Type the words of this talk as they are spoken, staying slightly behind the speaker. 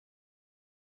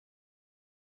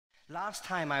Last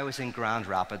time I was in Grand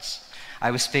Rapids,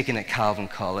 I was speaking at Calvin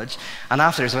College, and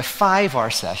after, it was a 5-hour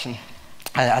session,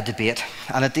 a debate,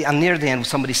 and near the end,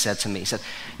 somebody said to me, he said,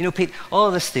 you know, Pete, all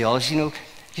of this theology, you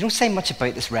don't say much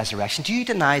about this resurrection. Do you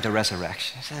deny the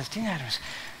resurrection? I said, do you deny the resurrection?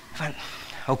 I went,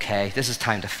 okay, this is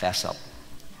time to fess up.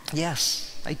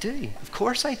 Yes, I do. Of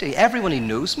course I do. Everyone who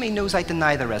knows me knows I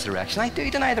deny the resurrection. I do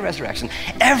deny the resurrection.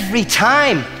 Every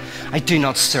time I do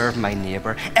not serve my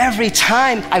neighbor, every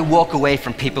time I walk away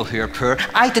from people who are poor,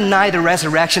 I deny the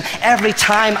resurrection. Every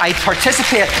time I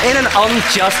participate in an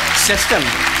unjust system.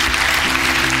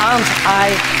 And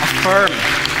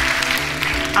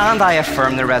I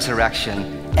affirm the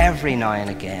resurrection every now and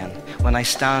again when I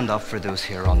stand up for those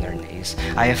who are on their knees.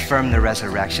 I affirm the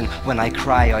resurrection when I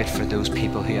cry out for those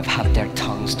people who have had their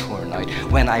tongues torn out,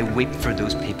 when I weep for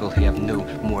those people who have no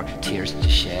more tears to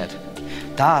shed.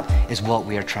 That is what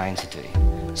we are trying to do.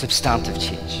 Substantive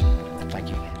change.